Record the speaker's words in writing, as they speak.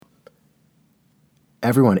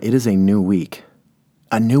Everyone, it is a new week.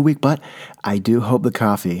 A new week, but I do hope the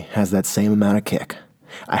coffee has that same amount of kick.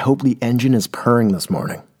 I hope the engine is purring this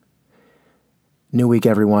morning. New week,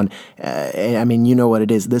 everyone. You know what it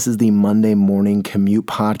is. This is the Monday Morning Commute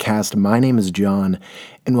Podcast. My name is John,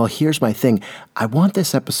 and well, here's my thing. I want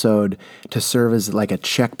this episode to serve as like a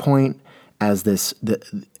checkpoint, as this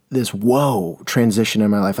whoa transition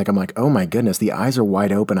in my life. Like I'm like, oh my goodness, the eyes are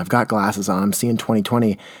wide open. I've got glasses on. I'm seeing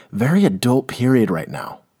 2020. Very adult period right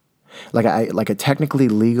now. Technically,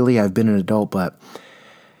 legally, I've been an adult, but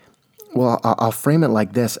well, I'll frame it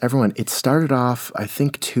like this. Everyone, it started off, I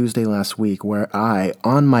think, Tuesday last week where I,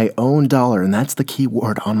 on my own dollar, and that's the key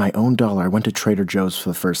word, on my own dollar, I went to Trader Joe's for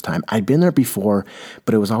the first time. I'd been there before,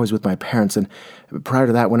 but it was always with my parents. And prior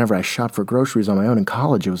to that, whenever I shopped for groceries on my own in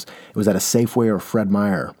college, it was at a Safeway or Fred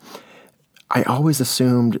Meyer. I always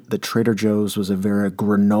assumed that Trader Joe's was a very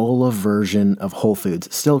granola version of Whole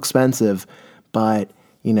Foods. Still expensive, but,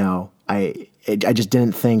 I just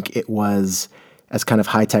didn't think it was as kind of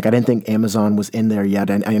high tech. I didn't think Amazon was in there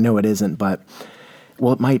yet. I know it isn't, but,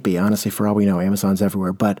 well, it might be. Honestly, for all we know, Amazon's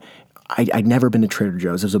everywhere. But I'd never been to Trader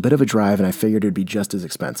Joe's. It was a bit of a drive, and I figured it'd be just as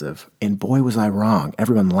expensive. And boy, was I wrong.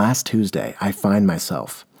 Everyone, last Tuesday, I find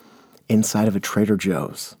myself inside of a Trader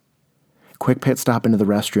Joe's. Quick pit stop into the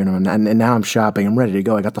restroom, and now I'm shopping. I'm ready to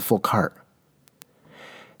go. I got the full cart.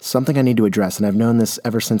 Something I need to address, and I've known this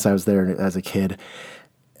ever since I was there as a kid.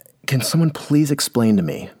 Can someone please explain to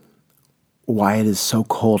me why it is so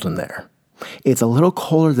cold in there? It's a little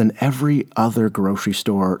colder than every other grocery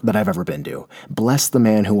store that I've ever been to. Bless the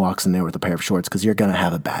man who walks in there with a pair of shorts, because you're going to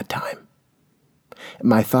have a bad time.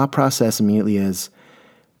 My thought process immediately is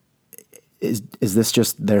this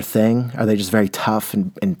just their thing? Are they just very tough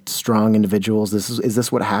and strong individuals? Is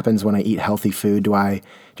this what happens when I eat healthy food? Do I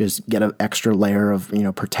just get an extra layer of,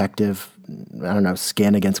 protective,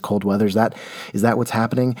 skin against cold weather? Is that what's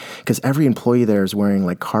happening? Because every employee there is wearing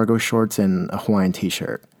like cargo shorts and a Hawaiian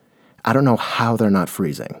t-shirt. I don't know how they're not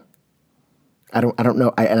freezing. I don't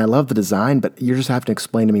know. I love the design, but you just have to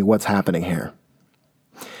explain to me what's happening here.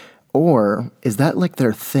 Or is that like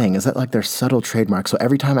their thing? Is that like their subtle trademark? So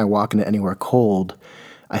every time I walk into anywhere cold,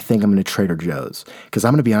 I think I'm going to Trader Joe's. Because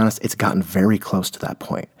I'm going to be honest, it's gotten very close to that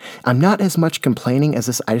point. I'm not as much complaining as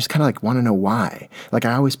this. I just kind of want to know why. Like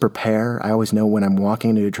I always prepare. I always know when I'm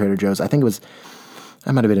walking into Trader Joe's. I might have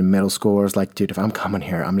been in middle school. I was like, dude, if I'm coming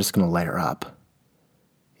here, I'm just going to layer up.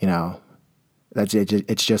 That's it.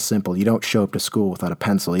 It's just simple. You don't show up to school without a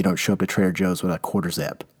pencil. You don't show up to Trader Joe's with a quarter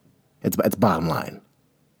zip. It's bottom line.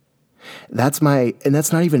 And that's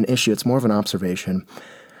not even an issue. It's more of an observation.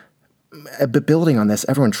 But building on this,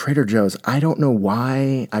 everyone, Trader Joe's, I don't know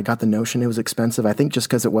why I got the notion it was expensive. I think just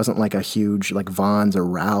because it wasn't like a huge, like Vons or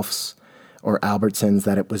Ralph's or Albertsons,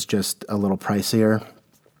 that it was just a little pricier.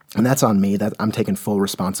 And that's on me. That I'm taking full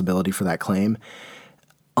responsibility for that claim.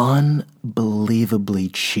 Unbelievably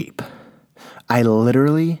cheap. I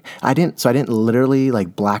didn't literally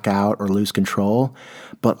like black out or lose control,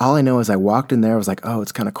 but all I know is I walked in there, I was like, oh,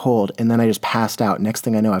 it's kind of cold, and then I just passed out. Next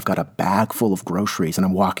thing I know, I've got a bag full of groceries, and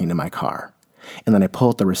I'm walking to my car. And then I pull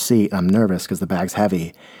out the receipt, and I'm nervous because the bag's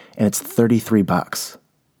heavy, and it's $33.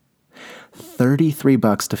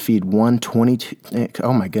 $33 to feed one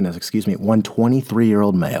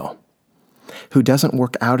 23-year-old male who doesn't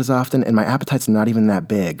work out as often, and my appetite's not even that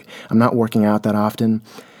big. I'm not working out that often.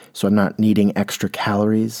 So I'm not needing extra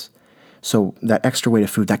calories. So that extra weight of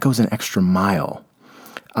food, that goes an extra mile.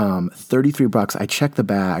 $33, I checked the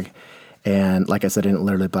bag, and like I said, I didn't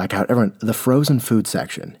literally black out. Everyone, the frozen food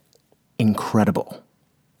section, incredible.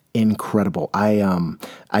 If I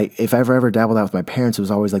ever dabbled out with my parents, it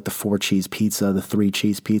was always like the 4-cheese pizza, the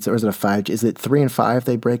 3-cheese pizza, or is it a 5? Is it 3 and 5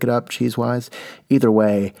 they break it up cheese-wise? Either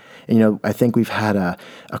way, and I think we've had a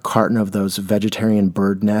carton of those vegetarian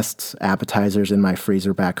bird nests appetizers in my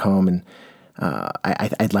freezer back home, and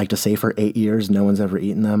I'd like to say for 8 years, no one's ever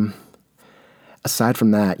eaten them. Aside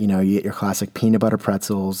from that, you get your classic peanut butter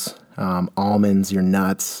pretzels, almonds, your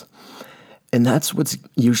nuts. And that's what's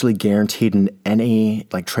usually guaranteed in any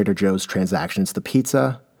like Trader Joe's transactions. The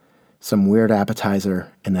pizza, some weird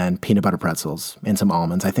appetizer, and then peanut butter pretzels and some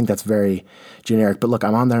almonds. I think that's very generic. But look,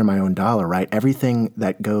 I'm on there in my own dollar, right? Everything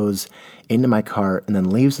that goes into my cart and then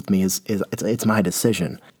leaves with me it's my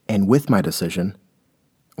decision. And with my decision,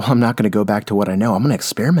 well, I'm not going to go back to what I know. I'm going to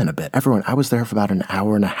experiment a bit. Everyone, I was there for about an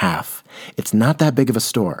hour and a half. It's not that big of a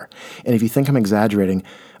store. And if you think I'm exaggerating,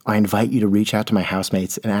 I invite you to reach out to my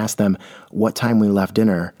housemates and ask them what time we left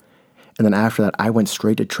dinner. And then after that, I went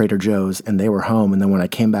straight to Trader Joe's, and they were home. And then when I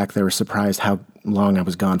came back, they were surprised how long I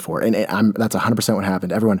was gone for. And that's 100% what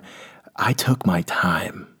happened. Everyone, I took my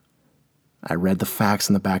time. I read the facts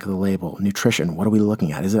in the back of the label. Nutrition, what are we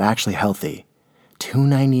looking at? Is it actually healthy?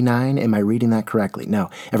 $2.99? Am I reading that correctly? No.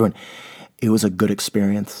 Everyone, it was a good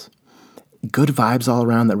experience. Good vibes all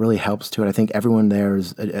around that really helps to it. I think everyone there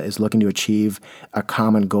is looking to achieve a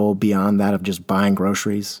common goal beyond that of just buying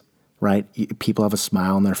groceries, right? People have a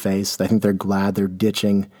smile on their face. I think they're glad they're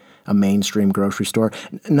ditching a mainstream grocery store.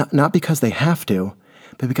 Not because they have to,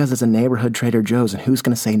 but because it's a neighborhood Trader Joe's, and who's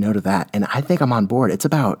going to say no to that? And I think I'm on board. It's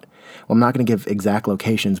about, well, I'm not going to give exact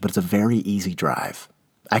locations, but it's a very easy drive.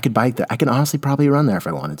 I could bike there. I could honestly probably run there if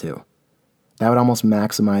I wanted to. That would almost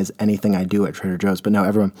maximize anything I do at Trader Joe's. But no,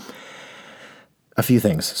 everyone, a few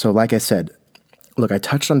things. So like I said, look, I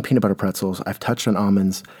touched on peanut butter pretzels. I've touched on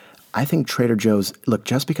almonds. I think Trader Joe's, look,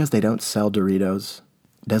 just because they don't sell Doritos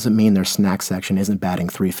doesn't mean their snack section isn't batting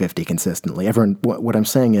 .350 consistently. Everyone, what I'm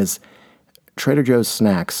saying is Trader Joe's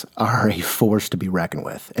snacks are a force to be reckoned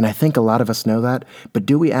with. And I think a lot of us know that, but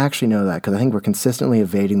do we actually know that? Because I think we're consistently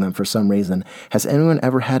evading them for some reason. Has anyone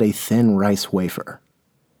ever had a thin rice wafer?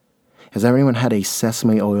 Has anyone had a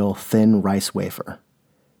sesame oil thin rice wafer?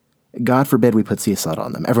 God forbid we put sea salt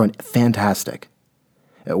on them. Everyone, fantastic.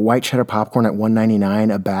 White cheddar popcorn at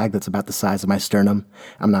 $1.99, a bag that's about the size of my sternum.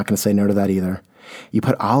 I'm not going to say no to that either. You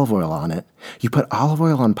put olive oil on it. You put olive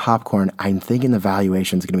oil on popcorn, I'm thinking the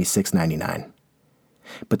valuation is going to be $6.99.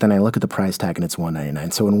 But then I look at the price tag and it's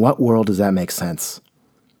 $1.99. So in what world does that make sense?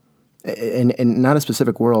 In not a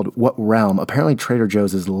specific world, what realm? Apparently Trader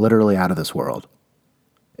Joe's is literally out of this world.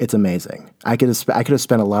 It's amazing. I could have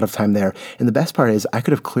spent a lot of time there. And the best part is I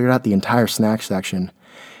could have cleared out the entire snack section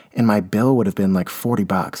and my bill would have been like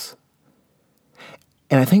 $40.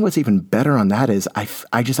 And I think what's even better on that is I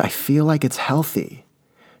feel like it's healthy.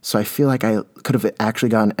 So I feel like I could have actually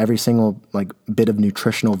gotten every single like bit of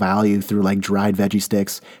nutritional value through like dried veggie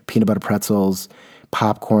sticks, peanut butter pretzels,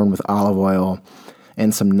 popcorn with olive oil,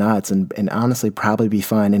 and some nuts, and honestly probably be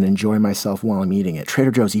fine and enjoy myself while I'm eating it.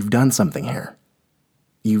 Trader Joe's, you've done something here.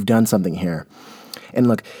 You've done something here. And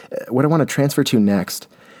look, what I want to transfer to next,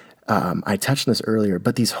 I touched on this earlier,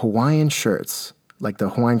 but these Hawaiian shirts, like the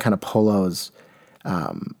Hawaiian kind of polos,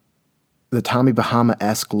 the Tommy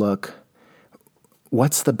Bahama-esque look,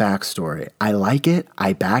 what's the backstory? I like it.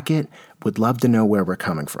 I back it. Would love to know where we're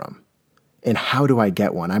coming from. And how do I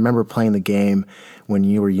get one? I remember playing the game when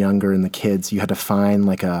you were younger and the kids, you had to find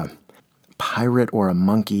like a pirate or a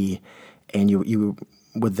monkey, and you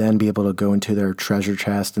would then be able to go into their treasure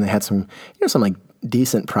chest, and they had some like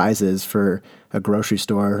decent prizes for a grocery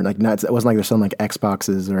store. Like it wasn't like they're selling like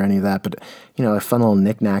Xboxes or any of that, but a fun little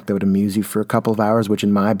knickknack that would amuse you for a couple of hours, which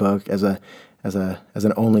in my book as an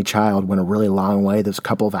only child went a really long way. Those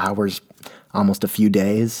couple of hours, almost a few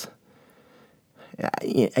days.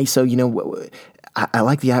 So I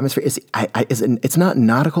like the atmosphere. It's not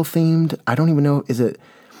nautical themed. I don't even know. Is it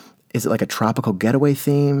like a tropical getaway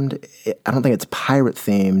themed? I don't think it's pirate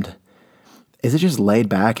themed. Is it just laid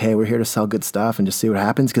back, hey, we're here to sell good stuff and just see what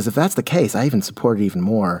happens? Because if that's the case, I even support it even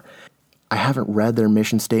more. I haven't read their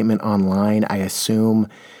mission statement online. I assume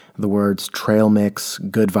the words trail mix,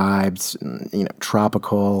 good vibes,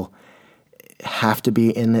 tropical have to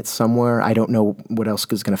be in it somewhere. I don't know what else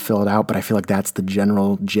is going to fill it out, but I feel like that's the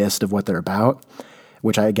general gist of what they're about,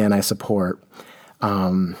 which I support.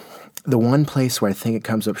 The one place where I think it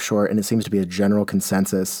comes up short, and it seems to be a general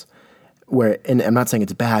consensus, and I'm not saying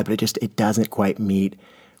it's bad, but it doesn't quite meet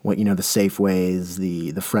what, the Safeways,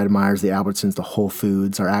 the Fred Meyers, the Albertsons, the Whole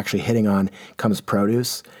Foods are actually hitting on, comes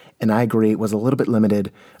produce. And I agree, it was a little bit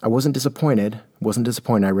limited. I wasn't disappointed.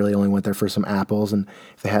 I really only went there for some apples, and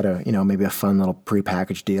if they had maybe a fun little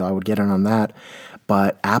prepackaged deal, I would get in on that.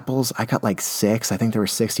 But apples, I got like 6. I think they were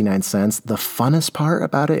 69 cents. The funnest part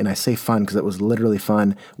about it, and I say fun because it was literally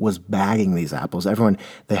fun, was bagging these apples. Everyone,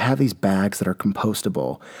 they have these bags that are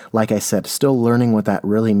compostable. Like I said, still learning what that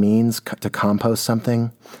really means to compost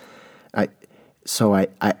something.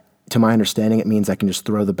 To my understanding, it means I can just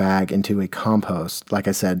throw the bag into a compost. Like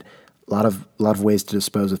I said, a lot of ways to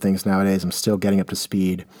dispose of things nowadays. I'm still getting up to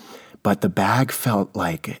speed. But the bag felt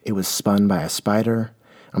like it was spun by a spider.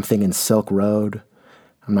 I'm thinking Silk Road.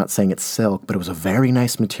 I'm not saying it's silk, but it was a very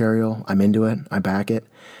nice material. I'm into it. I back it.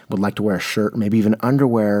 Would like to wear a shirt, maybe even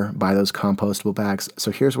underwear by those compostable bags.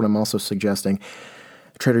 So here's what I'm also suggesting.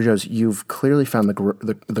 Trader Joe's, you've clearly found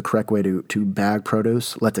the correct way to bag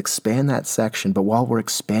produce. Let's expand that section. But while we're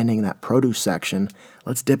expanding that produce section,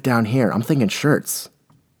 let's dip down here. I'm thinking shirts.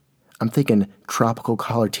 I'm thinking tropical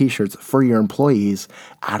collar t-shirts for your employees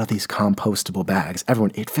out of these compostable bags.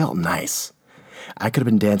 Everyone, it felt nice. I could have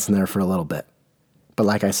been dancing there for a little bit. But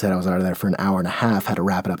like I said, I was out of there for an hour and a half, had to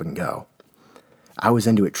wrap it up and go. I was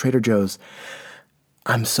into it. Trader Joe's,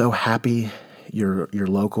 I'm so happy. you're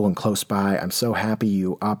local and close by. I'm so happy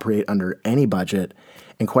you operate under any budget.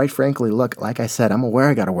 And quite frankly, look, like I said, I'm aware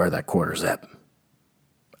I got to wear that quarter zip.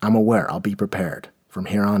 I'm aware. I'll be prepared from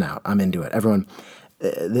here on out. I'm into it. Everyone,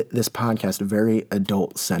 this podcast, very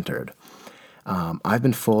adult-centered. I've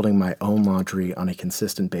been folding my own laundry on a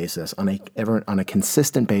consistent basis. On a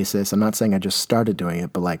consistent basis. I'm not saying I just started doing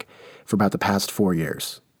it, but like for about the past 4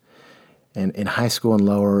 years. And in high school and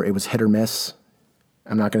lower, it was hit or miss.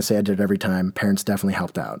 I'm not going to say I did it every time. Parents definitely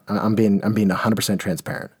helped out. I'm being 100%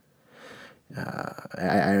 transparent.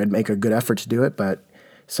 I would make a good effort to do it, but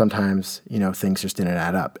sometimes, things just didn't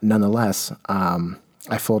add up. Nonetheless,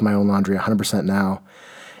 I fold my own laundry 100% now,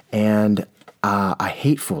 and I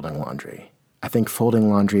hate folding laundry. I think folding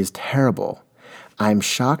laundry is terrible. I'm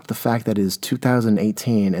shocked the fact that it is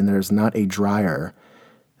 2018 and there's not a dryer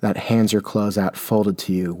that hands your clothes out folded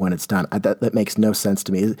to you when it's done. That makes no sense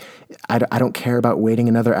to me. I don't care about waiting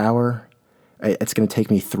another hour. It's going to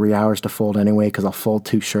take me 3 hours to fold anyway because I'll fold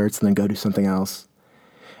 2 shirts and then go do something else.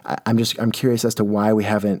 I'm curious as to why we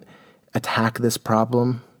haven't attacked this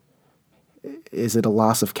problem. Is it a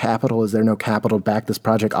loss of capital? Is there no capital to back this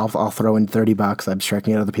project? I'll throw in $30. I'm sure I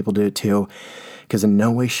can get other people to do it too. Because in no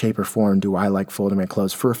way, shape, or form do I like folding my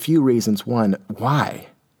clothes for a few reasons. One, why?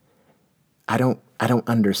 I don't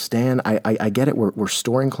understand. I get it. We're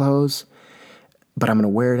storing clothes, but I'm going to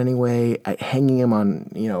wear it anyway. Hanging them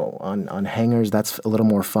on hangers, that's a little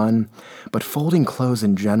more fun. But folding clothes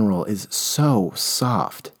in general is so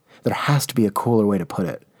soft. There has to be a cooler way to put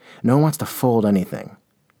it. No one wants to fold anything.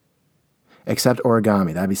 Except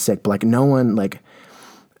origami. That'd be sick. But no one,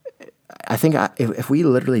 I think if we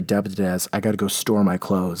literally dubbed it as, I got to go store my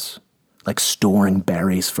clothes, like storing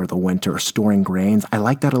berries for the winter or storing grains, I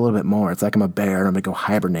like that a little bit more. It's like I'm a bear and I'm going to go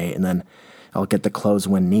hibernate and then I'll get the clothes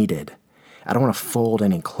when needed. I don't want to fold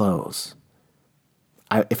any clothes.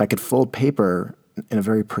 If I could fold paper in a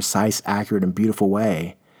very precise, accurate, and beautiful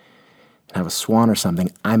way and have a swan or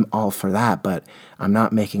something, I'm all for that, but I'm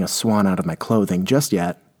not making a swan out of my clothing just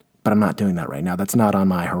yet. But I'm not doing that right now. That's not on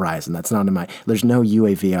my horizon. There's no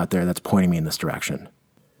UAV out there that's pointing me in this direction.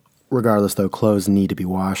 Regardless, though, clothes need to be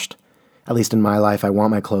washed. At least in my life, I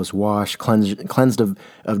want my clothes washed, cleansed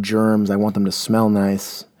of germs. I want them to smell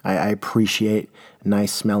nice. I appreciate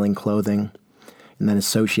nice smelling clothing. And then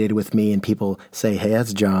associated with me and people say, hey,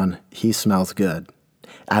 that's John. He smells good.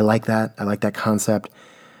 I like that. I like that concept.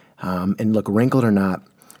 And look, wrinkled or not,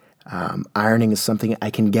 ironing is something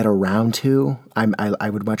I can get around to. I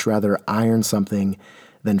would much rather iron something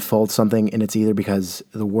than fold something, and it's either because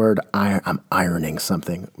the word iron, I'm ironing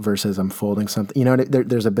something versus I'm folding something.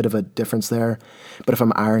 There's a bit of a difference there. But if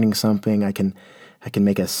I'm ironing something, I can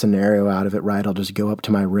make a scenario out of it, right? I'll just go up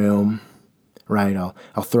to my room, right?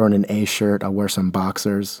 I'll throw in an A shirt. I'll wear some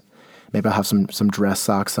boxers. Maybe I'll have some dress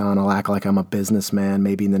socks on. I'll act like I'm a businessman,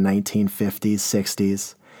 maybe in the 1950s,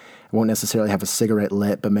 60s. I won't necessarily have a cigarette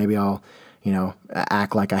lit, but maybe I'll,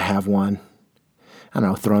 act like I have one. I don't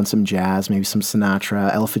know, throw in some jazz, maybe some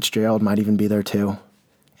Sinatra. Ella Fitzgerald might even be there too.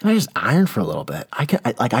 And I just iron for a little bit. I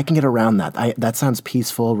can get around that. That sounds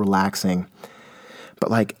peaceful, relaxing. But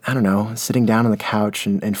I don't know, sitting down on the couch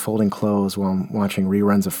and folding clothes while I'm watching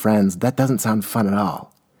reruns of Friends, that doesn't sound fun at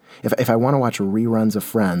all. If I want to watch reruns of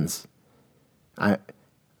Friends,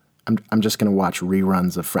 I'm just going to watch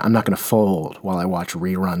reruns of Friends. I'm not going to fold while I watch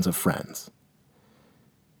reruns of Friends.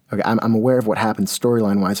 Okay, I'm aware of what happens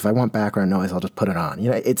storyline-wise. If I want background noise, I'll just put it on.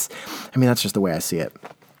 That's just the way I see it.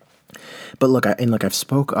 But look, I've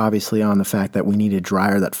spoke obviously on the fact that we need a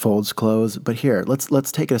dryer that folds clothes. But here,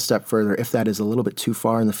 let's take it a step further. If that is a little bit too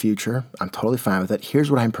far in the future, I'm totally fine with it.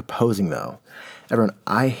 Here's what I'm proposing, though. Everyone,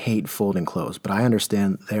 I hate folding clothes, but I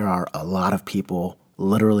understand there are a lot of people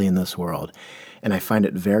literally in this world. And I find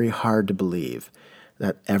it very hard to believe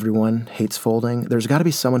that everyone hates folding. There's got to be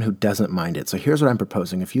someone who doesn't mind it. So here's what I'm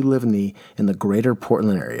proposing. If you live in the greater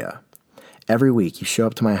Portland area, every week you show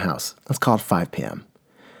up to my house, let's call it 5 p.m.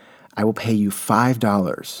 I will pay you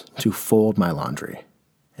 $5 to fold my laundry.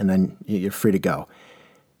 And then you're free to go.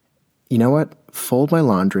 You know what? Fold my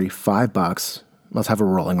laundry, $5. Let's have a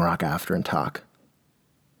Rolling Rock after and talk.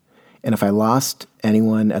 And if I lost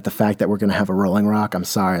anyone at the fact that we're going to have a Rolling Rock, I'm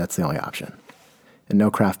sorry, that's the only option. And no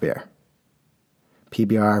craft beer.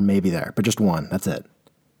 PBR, maybe there, but just one, that's it.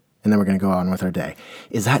 And then we're going to go on with our day.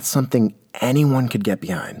 Is that something anyone could get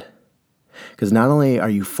behind? Because not only are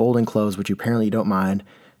you folding clothes, which apparently you don't mind,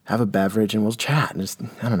 have a beverage and we'll chat. And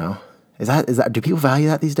I don't know. Is that, do people value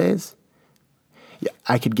that these days? Yeah,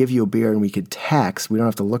 I could give you a beer and we could text. We don't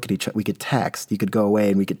have to look at each other. We could text. You could go away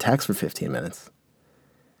and we could text for 15 minutes.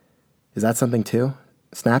 Is that something too?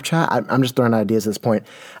 Snapchat? I'm just throwing ideas at this point.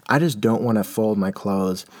 I just don't want to fold my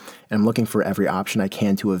clothes, and I'm looking for every option I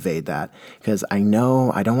can to evade that because I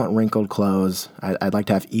know I don't want wrinkled clothes. I'd like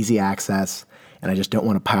to have easy access, and I just don't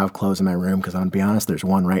want a pile of clothes in my room because I'm going to be honest, there's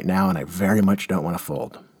one right now, and I very much don't want to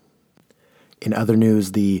fold. In other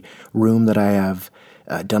news, the room that I have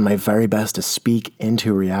done my very best to speak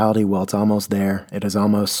into reality, well, it's almost there. It is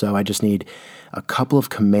almost so. I just need a couple of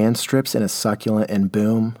command strips and a succulent, and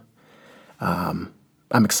boom.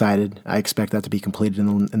 I'm excited. I expect that to be completed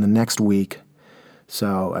in the next week.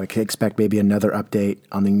 So I can expect maybe another update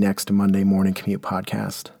on the next Monday Morning Commute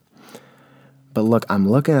podcast. But look, I'm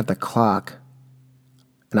looking at the clock,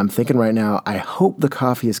 and I'm thinking right now, I hope the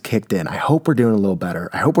coffee is kicked in. I hope we're doing a little better.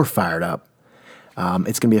 I hope we're fired up.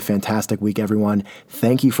 It's going to be a fantastic week, everyone.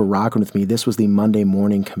 Thank you for rocking with me. This was the Monday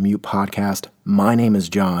Morning Commute podcast. My name is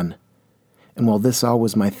John. And well, this all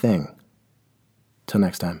was my thing. Till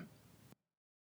next time.